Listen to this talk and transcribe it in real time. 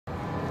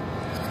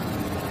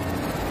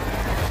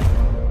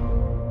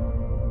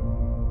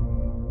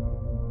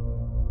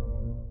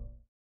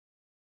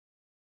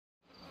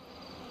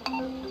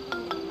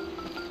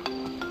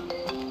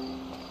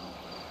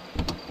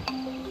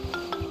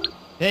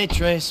Hey,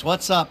 Trace,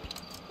 what's up?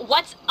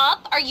 What's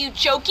up? Are you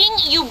joking?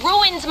 You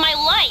ruined my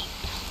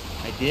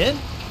life! I did?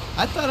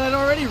 I thought I'd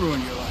already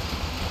ruined your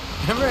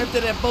life. Remember after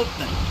that boat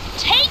thing?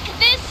 Take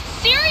this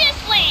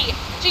seriously!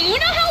 Do you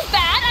know how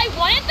bad I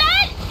wanted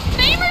that?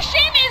 Fame or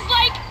shame is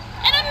like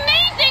an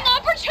amazing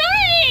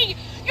opportunity!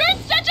 You're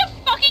such a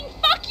fucking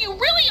fuck, you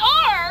really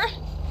are!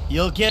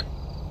 You'll get...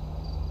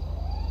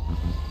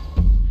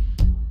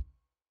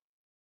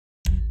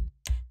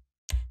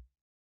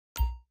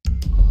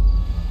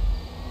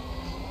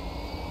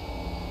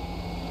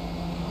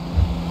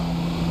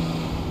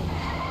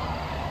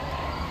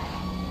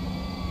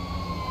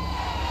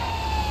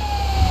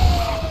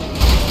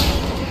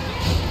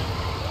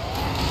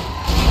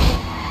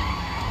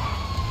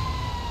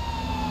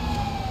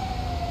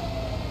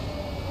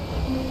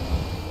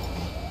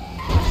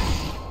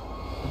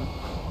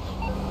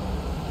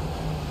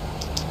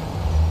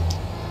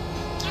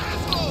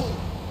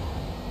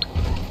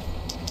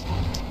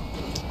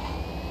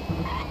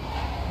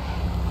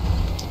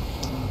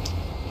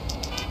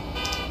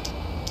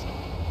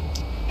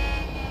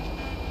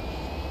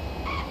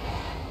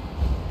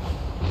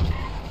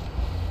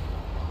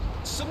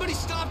 Somebody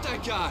stop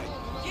that guy!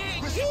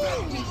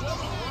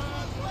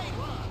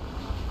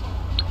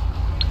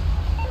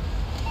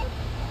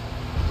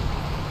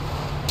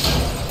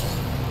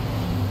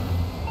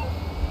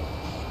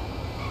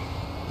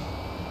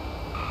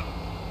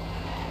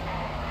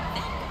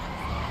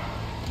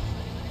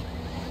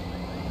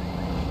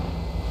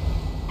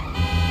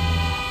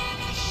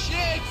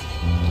 Shit!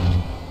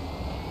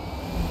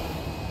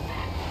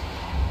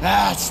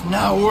 That's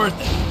not worth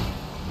it.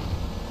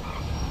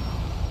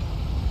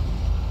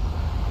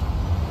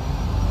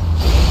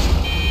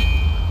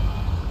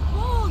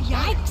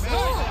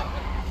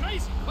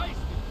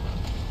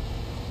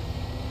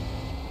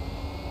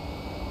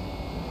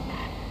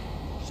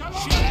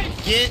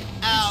 Get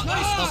out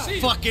of the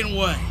fucking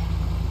way.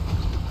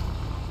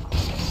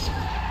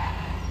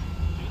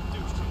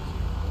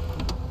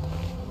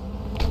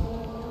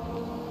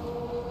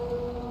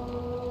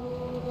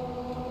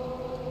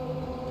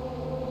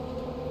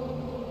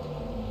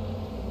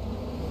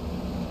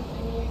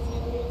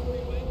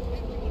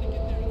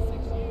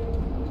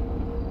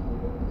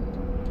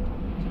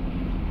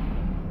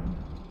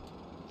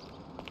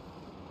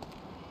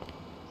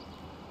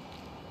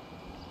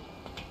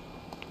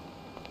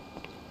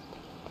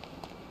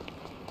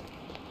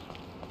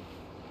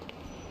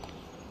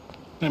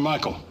 Hey,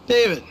 Michael.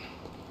 David.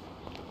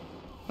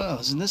 Well,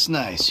 isn't this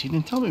nice? You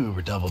didn't tell me we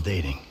were double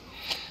dating.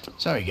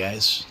 Sorry,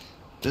 guys.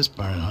 This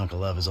burning hunk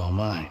of love is all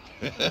mine.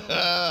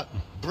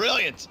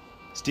 Brilliant!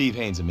 Steve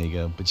Haynes,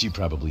 amigo, but you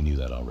probably knew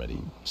that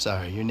already.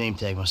 Sorry, your name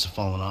tag must have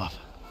fallen off.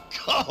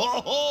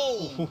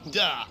 Oh,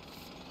 duh!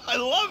 I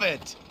love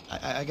it!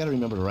 I gotta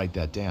remember to write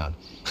that down.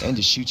 And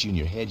to shoot you in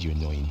your head, you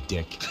annoying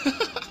dick.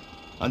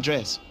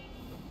 Andres,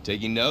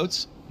 taking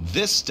notes?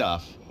 This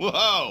stuff,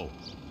 whoa!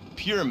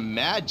 Pure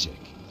magic.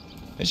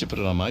 I should put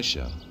it on my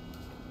show.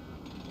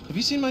 Have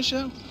you seen my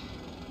show?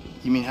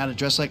 You mean how to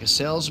dress like a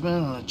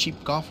salesman on a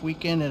cheap golf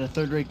weekend at a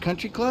third-rate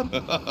country club?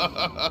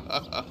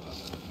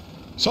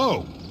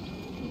 So,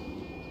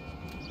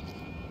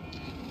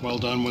 well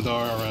done with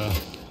our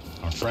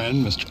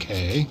friend, Mr.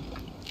 K.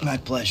 My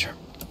pleasure.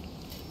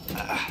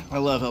 I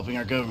love helping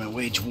our government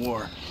wage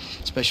war,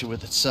 especially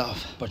with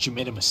itself. But you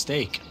made a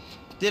mistake.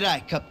 Did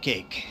I,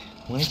 Cupcake?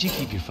 Why don't you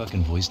keep your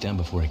fucking voice down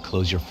before I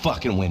close your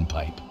fucking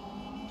windpipe?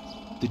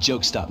 The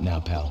joke stopped now,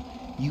 pal.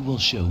 You will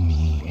show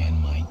me and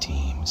my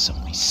team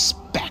some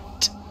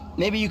respect.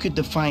 Maybe you could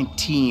define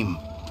team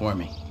for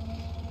me.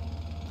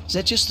 Is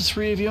that just the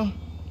three of you?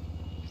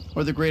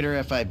 Or the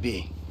greater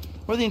FIB?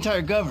 Or the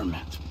entire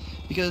government?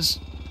 Because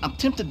I'm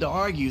tempted to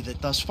argue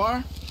that thus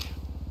far,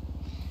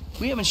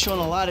 we haven't shown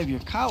a lot of your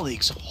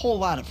colleagues a whole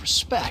lot of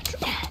respect.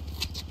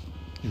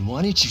 And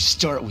why don't you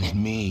start with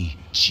me,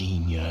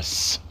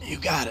 genius? You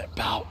got it,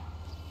 pal.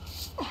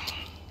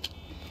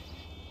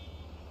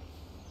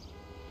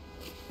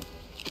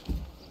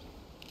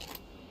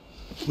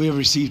 We have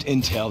received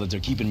intel that they're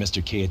keeping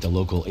Mr. K at the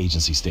local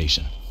agency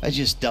station. I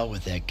just dealt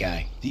with that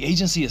guy. The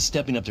agency is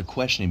stepping up their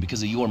questioning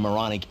because of your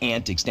moronic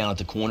antics down at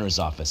the coroner's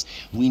office.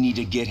 We need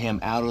to get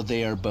him out of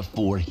there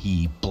before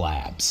he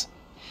blabs.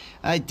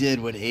 I did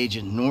what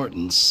Agent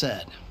Norton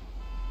said.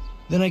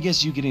 Then I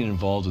guess you getting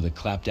involved with a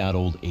clapped-out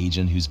old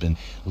agent who's been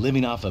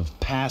living off of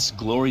past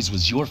glories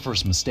was your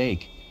first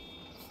mistake.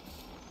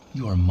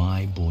 You are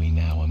my boy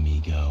now,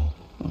 amigo.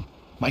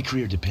 My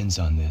career depends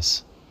on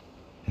this,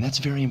 and that's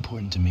very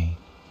important to me.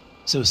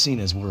 So seeing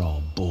as we're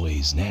all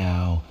boys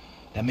now,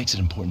 that makes it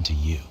important to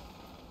you.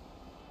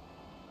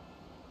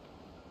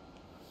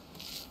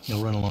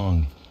 Now run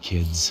along,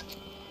 kids.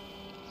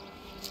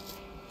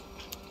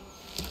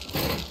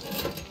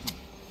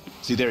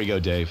 See, there you go,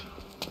 Dave.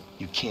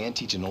 You can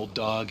teach an old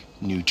dog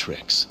new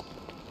tricks.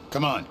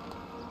 Come on.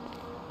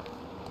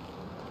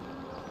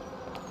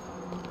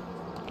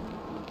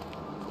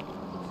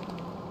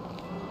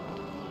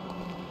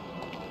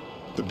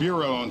 The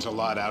Bureau owns a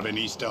lot out in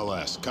East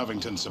LS,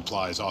 Covington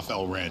Supplies off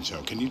El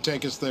Rancho. Can you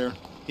take us there?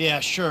 Yeah,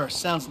 sure.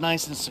 Sounds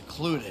nice and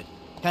secluded.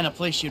 Kind of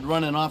place you'd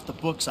run an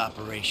off-the-books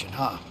operation,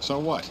 huh? So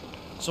what?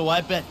 So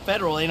I bet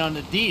federal ain't on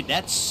the deed,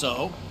 that's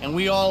so. And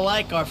we all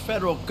like our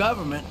federal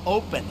government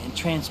open and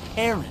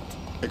transparent.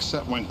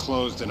 Except when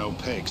closed and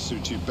opaque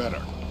suits you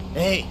better.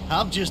 Hey,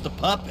 I'm just a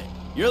puppet.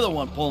 You're the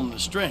one pulling the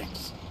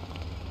strings.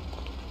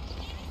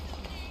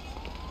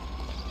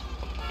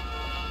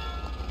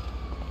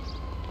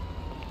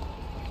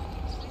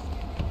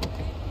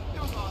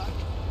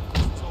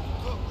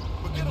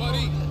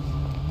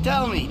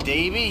 Tell me,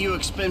 Davey, you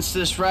expense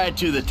this ride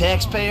to the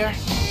taxpayer?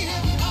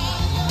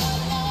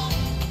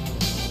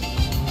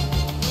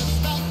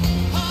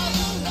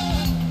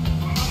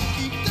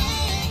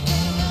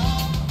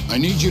 I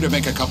need you to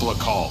make a couple of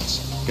calls.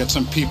 Get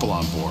some people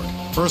on board.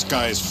 First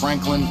guy is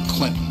Franklin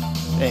Clinton.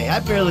 Hey, I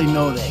barely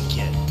know that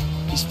kid.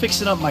 He's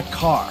fixing up my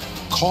car.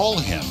 Call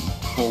him,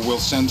 or we'll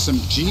send some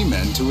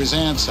G-men to his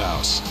aunt's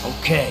house.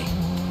 Okay.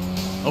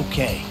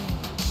 Okay.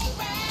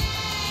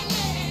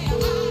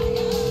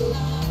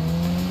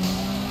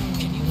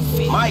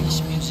 Mike,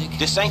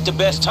 this ain't the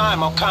best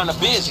time. I'm kind of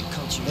busy.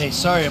 Hey,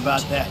 sorry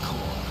about that.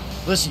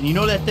 Listen, you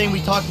know that thing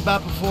we talked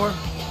about before?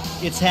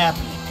 It's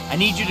happening. I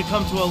need you to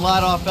come to a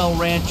lot off El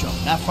Rancho,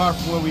 not far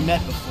from where we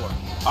met before.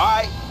 All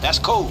right, that's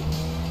cool.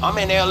 I'm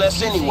in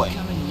LS anyway.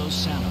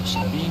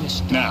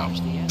 Now,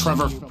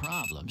 Trevor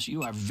Problems.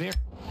 You are very...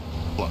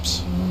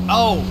 Phillips.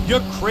 Oh,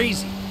 you're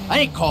crazy. I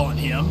ain't calling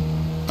him.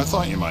 I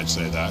thought you might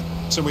say that,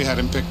 so we had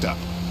him picked up.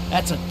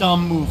 That's a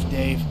dumb move,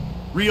 Dave.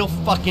 Real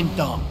fucking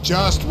dumb.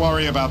 Just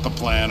worry about the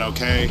plan,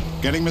 okay?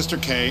 Getting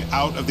Mr. K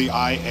out of the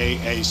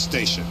IAA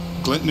station.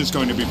 Clinton is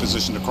going to be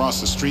positioned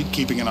across the street,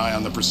 keeping an eye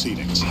on the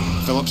proceedings.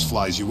 Phillips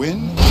flies you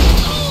in.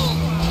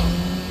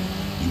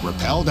 You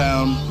rappel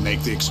down,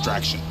 make the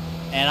extraction.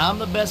 And I'm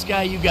the best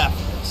guy you got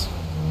for this.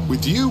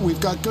 With you, we've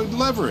got good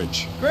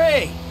leverage.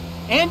 Great.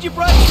 And you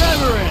brought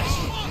Trevor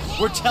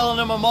in. We're telling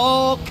him I'm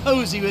all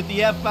cozy with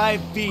the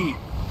FIB.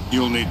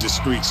 You'll need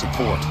discreet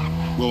support.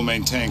 We'll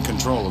maintain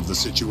control of the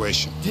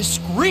situation.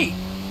 Discreet?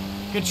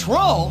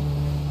 Control?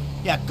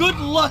 Yeah, good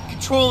luck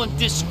controlling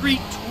discreet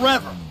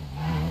Trevor.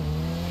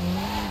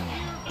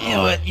 You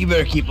know what? You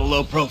better keep a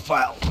low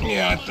profile.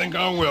 Yeah, I think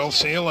I will.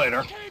 See you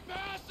later.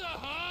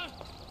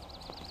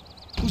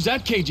 Who's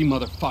that cagey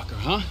motherfucker,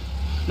 huh?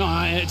 No,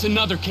 it's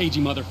another cagey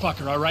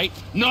motherfucker, all right?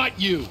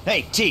 Not you.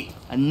 Hey, T,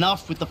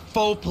 enough with the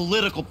faux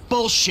political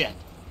bullshit.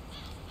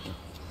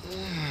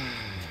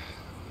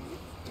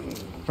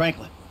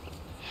 Franklin,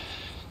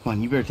 come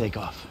on, you better take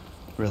off.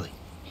 Really.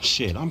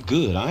 Shit, I'm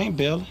good. I ain't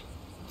bailing.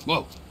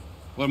 Whoa.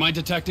 What, am I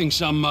detecting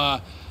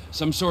some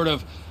sort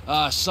of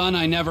son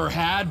I never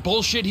had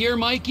bullshit here,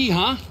 Mikey,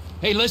 huh?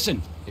 Hey,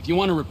 listen, if you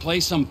want to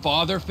replace some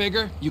father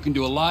figure, you can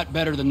do a lot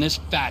better than this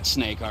fat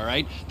snake, all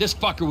right? This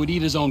fucker would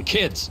eat his own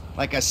kids.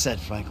 Like I said,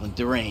 Franklin,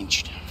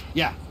 deranged.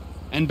 Yeah,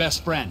 and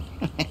best friend.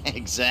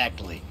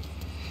 Exactly.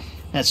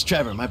 That's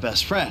Trevor, my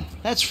best friend.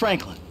 That's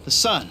Franklin, the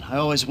son I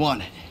always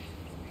wanted.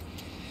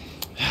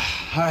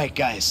 All right,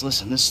 guys,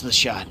 listen, this is the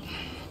shot.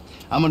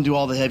 I'm gonna do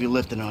all the heavy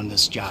lifting on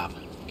this job,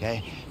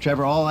 okay?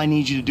 Trevor, all I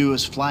need you to do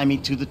is fly me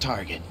to the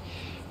target.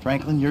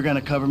 Franklin, you're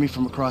gonna cover me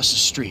from across the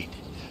street.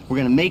 We're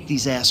gonna make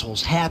these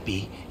assholes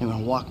happy, and we're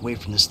gonna walk away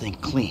from this thing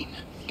clean.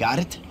 Got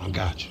it? I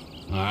got you.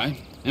 All right,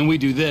 and we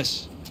do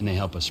this, and they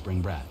help us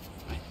spring Brad,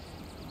 right?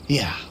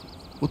 Yeah,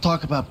 we'll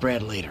talk about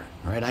Brad later,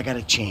 all right? I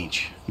gotta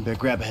change. You better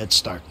grab a head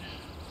start.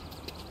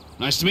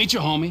 Nice to meet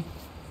you, homie.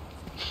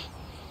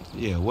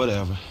 Yeah,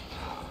 whatever.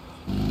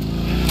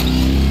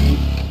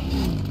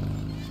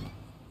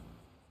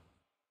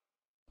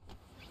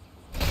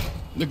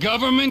 The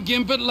government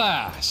gimp at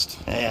last.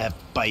 Yeah,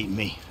 bite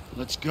me.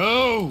 Let's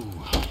go.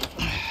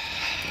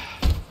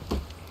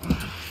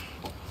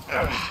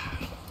 All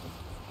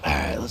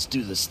right, let's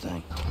do this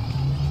thing.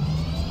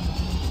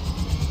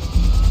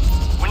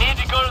 We need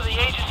to go to the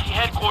agency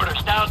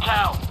headquarters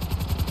downtown.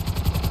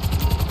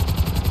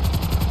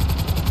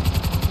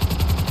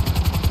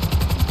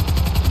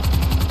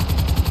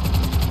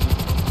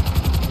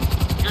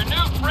 Your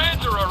new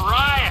friends are a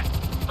riot.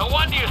 No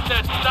wonder you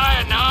said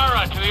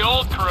sayonara to the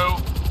old crew.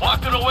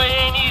 Walking away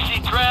ain't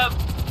easy, Trev.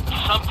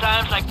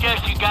 Sometimes I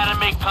guess you gotta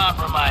make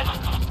compromises.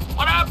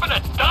 What happened to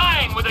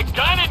dying with a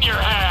gun in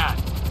your hand?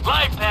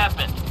 Life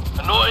happened.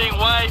 Annoying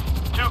wife,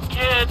 2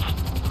 kids.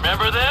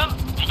 Remember them?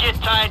 You get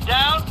tied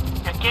down,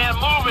 you can't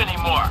move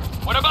anymore.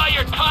 What about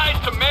your ties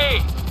to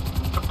me?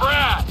 To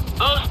Brad?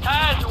 Those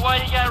ties are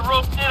why you got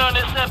roped in on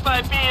this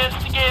FIB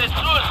instigated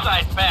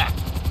suicide fact.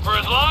 For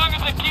as long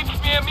as it keeps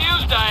me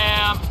amused, I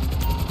am.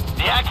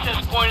 The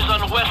access point is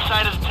on the west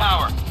side of the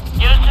tower.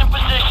 Get us in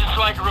position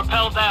so I can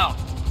rappel down.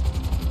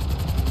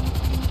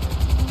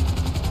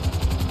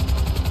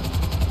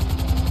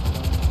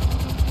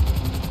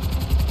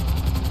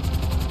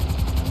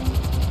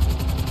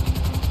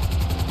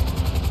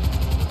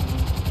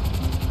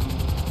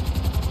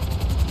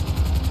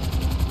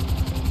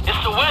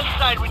 It's the west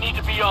side we need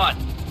to be on.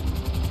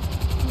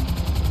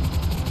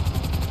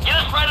 Get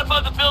us right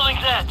above the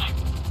building's edge.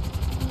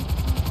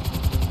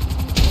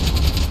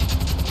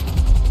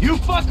 You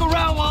fuck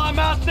around while I'm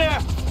out there.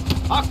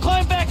 I'll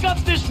climb back up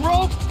this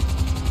rope,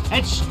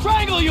 and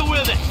strangle you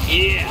with it!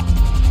 Yeah!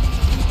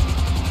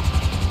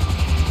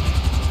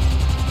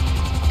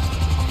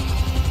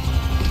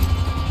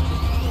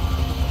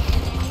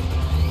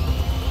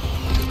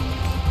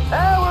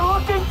 Hey, we're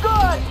looking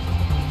good!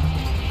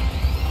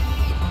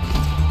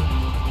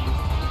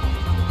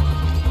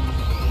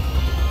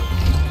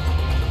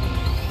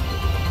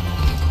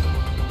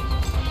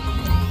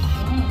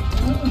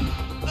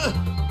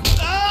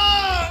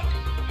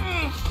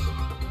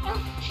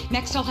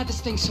 Next, I'll have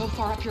this thing so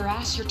far up your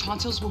ass, your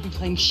tonsils will be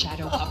playing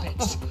shadow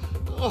puppets.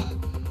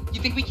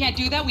 You think we can't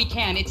do that? We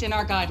can. It's in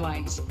our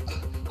guidelines.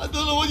 I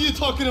don't know what you're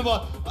talking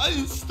about. I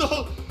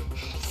installed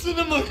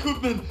cinema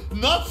equipment,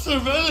 not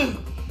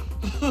surveillance.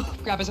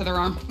 Grab his other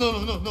arm. No.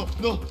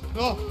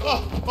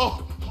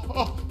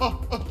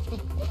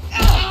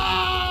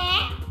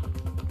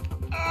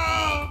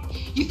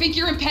 You think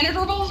you're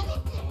impenetrable?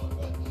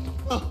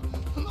 No.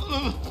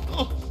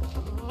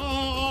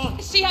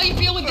 See how you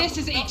feel when this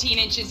is 18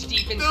 inches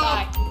deep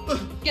inside.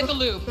 Get the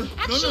lube.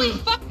 Actually,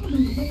 fuck. Who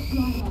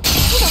the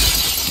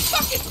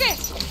fuck is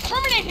this?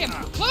 Terminate him.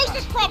 Close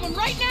this problem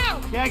right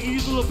now. Yeah, I can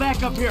use a little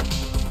backup here.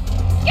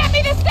 Get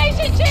me the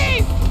station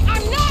chief!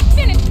 I'm not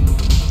finished!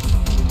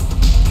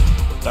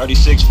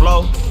 36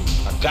 flow?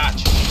 I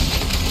got you.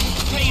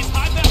 Hey, it's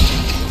high back.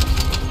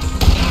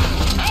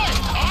 No.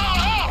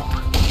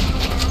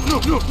 Come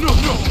on, get off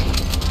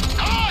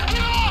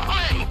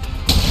me!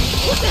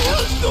 What the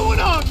hell is going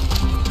on?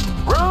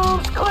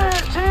 Room's clear,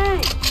 T!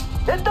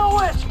 Hit the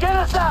witch, get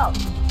us out!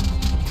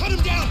 Cut him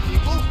down,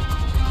 people!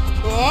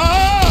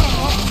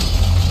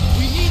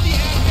 We need the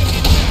admin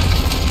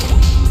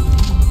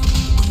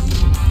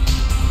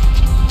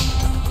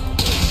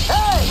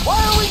Hey, why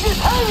are we just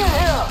hanging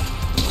here?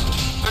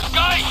 This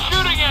guy's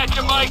shooting at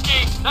you,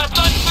 Mikey! That's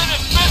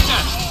unfinished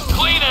business!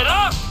 Clean it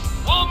up,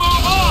 we'll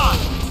move on!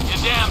 You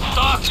damn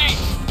softy!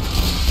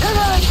 You're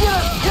gonna get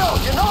us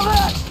killed, you know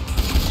that?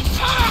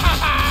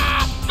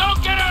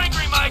 Don't get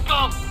angry,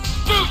 Michael!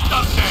 Do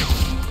something!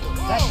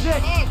 That's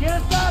it! Get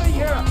us out of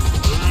here!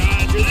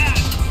 Roger that!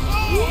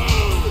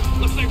 Whoa!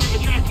 Looks like we've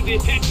attracted the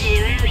attention of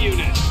their air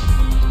unit.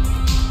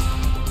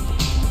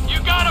 You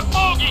got a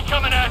bogey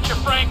coming at you,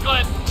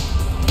 Franklin!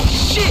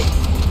 Shit!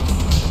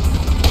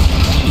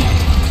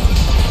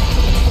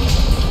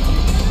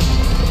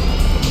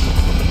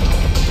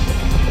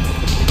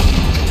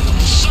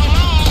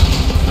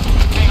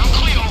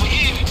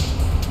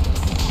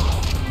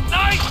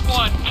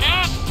 One,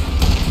 kid!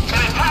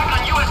 An attack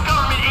on U.S.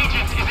 government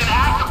agents is an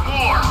act of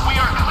war. We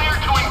are clear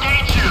to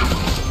engage you.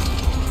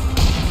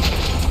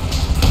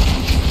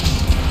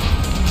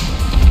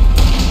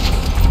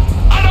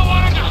 I don't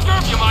want to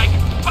disturb you, Mike,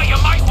 but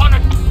you might want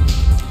to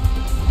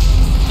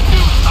do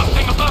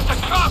something about the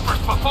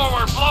choppers before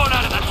we're blown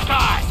out of the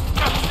sky.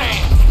 Just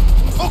saying.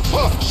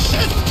 Oh,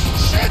 shit!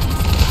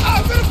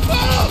 I'm gonna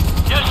fall!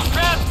 Just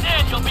strap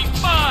in, you'll be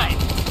fine.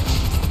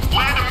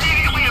 Land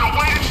immediately and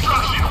await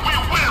instruction. We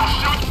will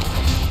shoot.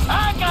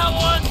 I got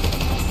one!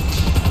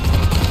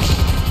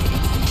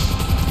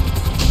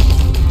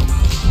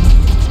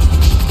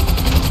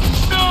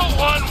 No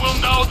one will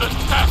know the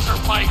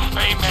sacrifice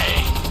they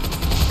made.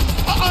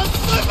 I'm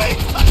slipping!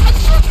 I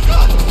swear to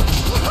God!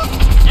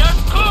 You're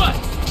good!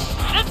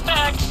 Sit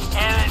back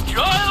and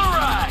enjoy the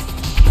ride!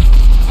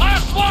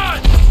 Last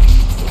one!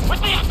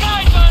 With these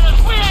guys on us,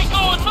 we ain't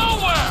going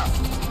nowhere!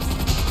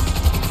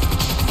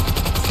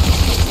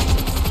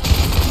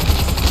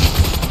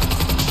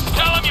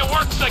 Tell them you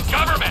work for the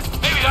government.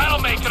 Maybe that'll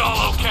make it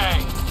all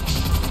okay.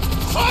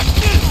 Fuck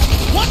this!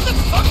 What the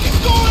fuck is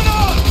going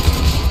on?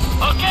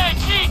 Okay,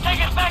 G,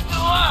 take us back to the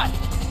lot.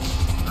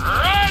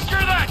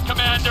 Roger that,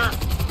 Commander.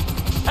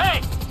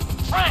 Hey,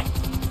 Frank.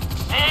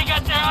 They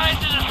got their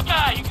eyes in the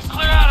sky. You can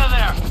clear out of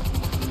there.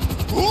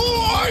 Who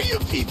are you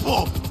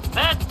people?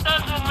 That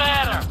doesn't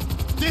matter.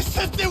 They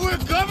said they were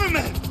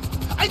government.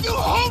 I do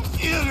home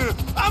theater.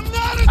 I'm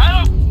not a... I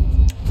don't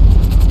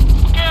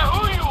care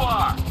who you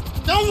are.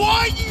 Then why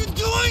are you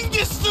doing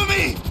this to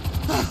me?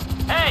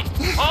 Hey,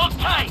 hold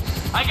tight.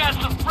 I got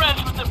some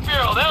friends with the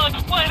Bureau. They'll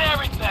explain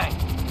everything.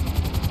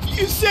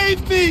 You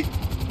saved me.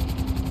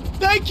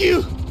 Thank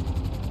you.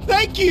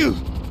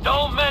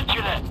 Don't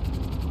mention it.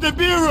 The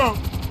Bureau,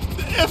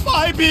 the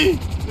FIB,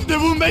 they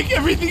will make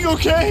everything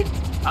okay?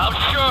 I'm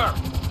sure.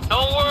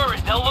 Don't worry,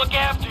 they'll look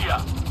after you.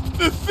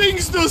 The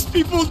things those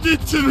people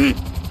did to me.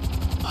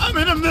 I'm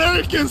an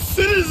American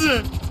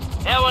citizen.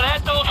 Yeah, well,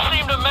 that don't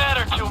seem to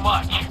matter too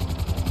much.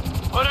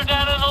 Put her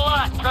down in the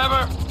lot,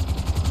 Trevor.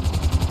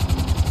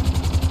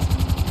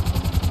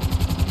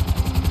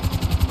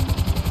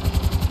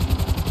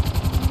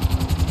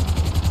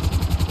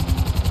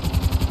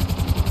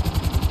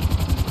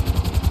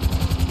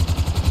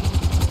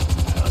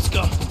 Let's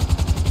go.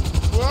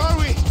 Where are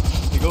we?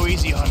 You go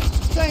easy on it.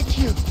 Thank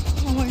you.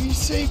 Oh, you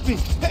saved me.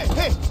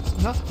 Hey.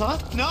 No.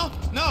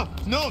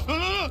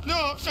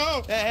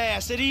 Hey, I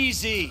said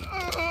easy.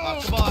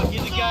 Oh, come on,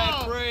 give the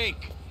guy a break.